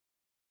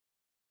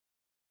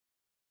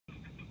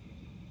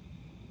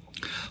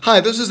Hi,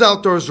 this is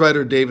outdoors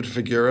writer David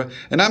Figura,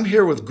 and I'm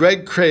here with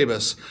Greg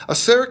Craybas, a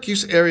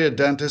Syracuse area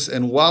dentist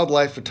and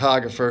wildlife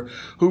photographer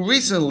who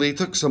recently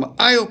took some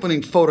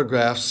eye-opening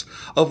photographs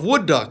of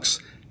wood ducks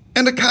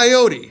and a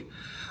coyote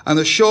on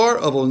the shore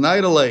of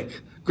Oneida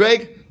Lake.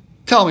 Greg,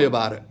 tell me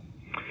about it.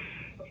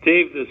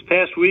 Dave, this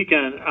past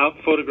weekend, out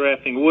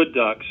photographing wood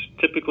ducks.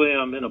 Typically,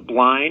 I'm in a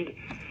blind,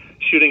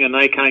 shooting a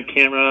Nikon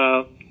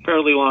camera,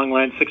 fairly long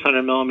lens,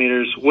 600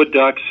 millimeters. Wood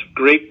ducks,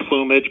 great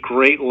plumage,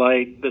 great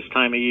light this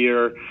time of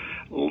year,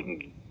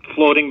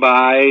 floating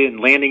by and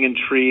landing in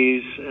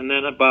trees. And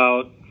then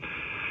about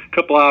a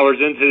couple hours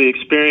into the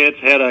experience,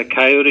 had a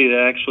coyote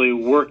that actually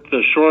worked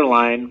the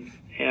shoreline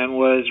and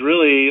was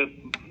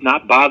really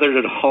not bothered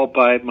at all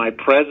by my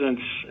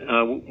presence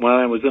when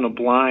I was in a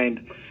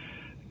blind.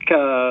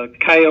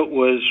 Coyote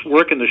was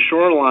working the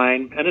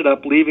shoreline, ended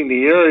up leaving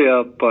the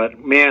area, but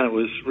man, it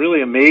was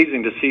really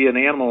amazing to see an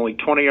animal only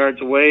 20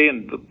 yards away,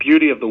 and the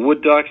beauty of the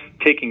wood ducks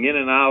taking in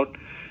and out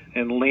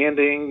and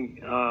landing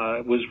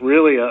was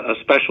really a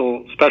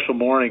special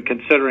morning,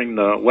 considering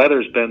the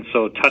weather's been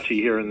so touchy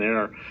here and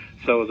there.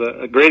 So it was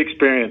a great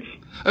experience.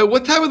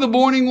 What time of the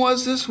morning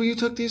was this when you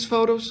took these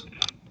photos?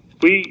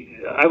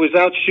 I was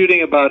out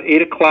shooting about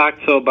 8 o'clock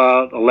till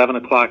about 11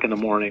 o'clock in the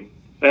morning.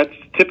 That's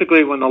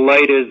typically when the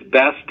light is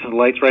best. The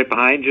light's right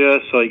behind you,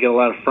 so you get a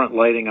lot of front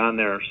lighting on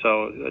there.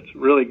 So it's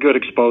really good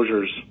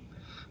exposures.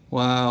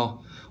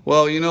 Wow.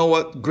 Well, you know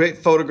what? Great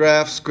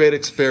photographs, great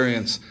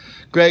experience.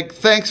 Greg,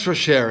 thanks for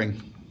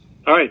sharing.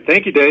 All right.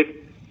 Thank you, Dave.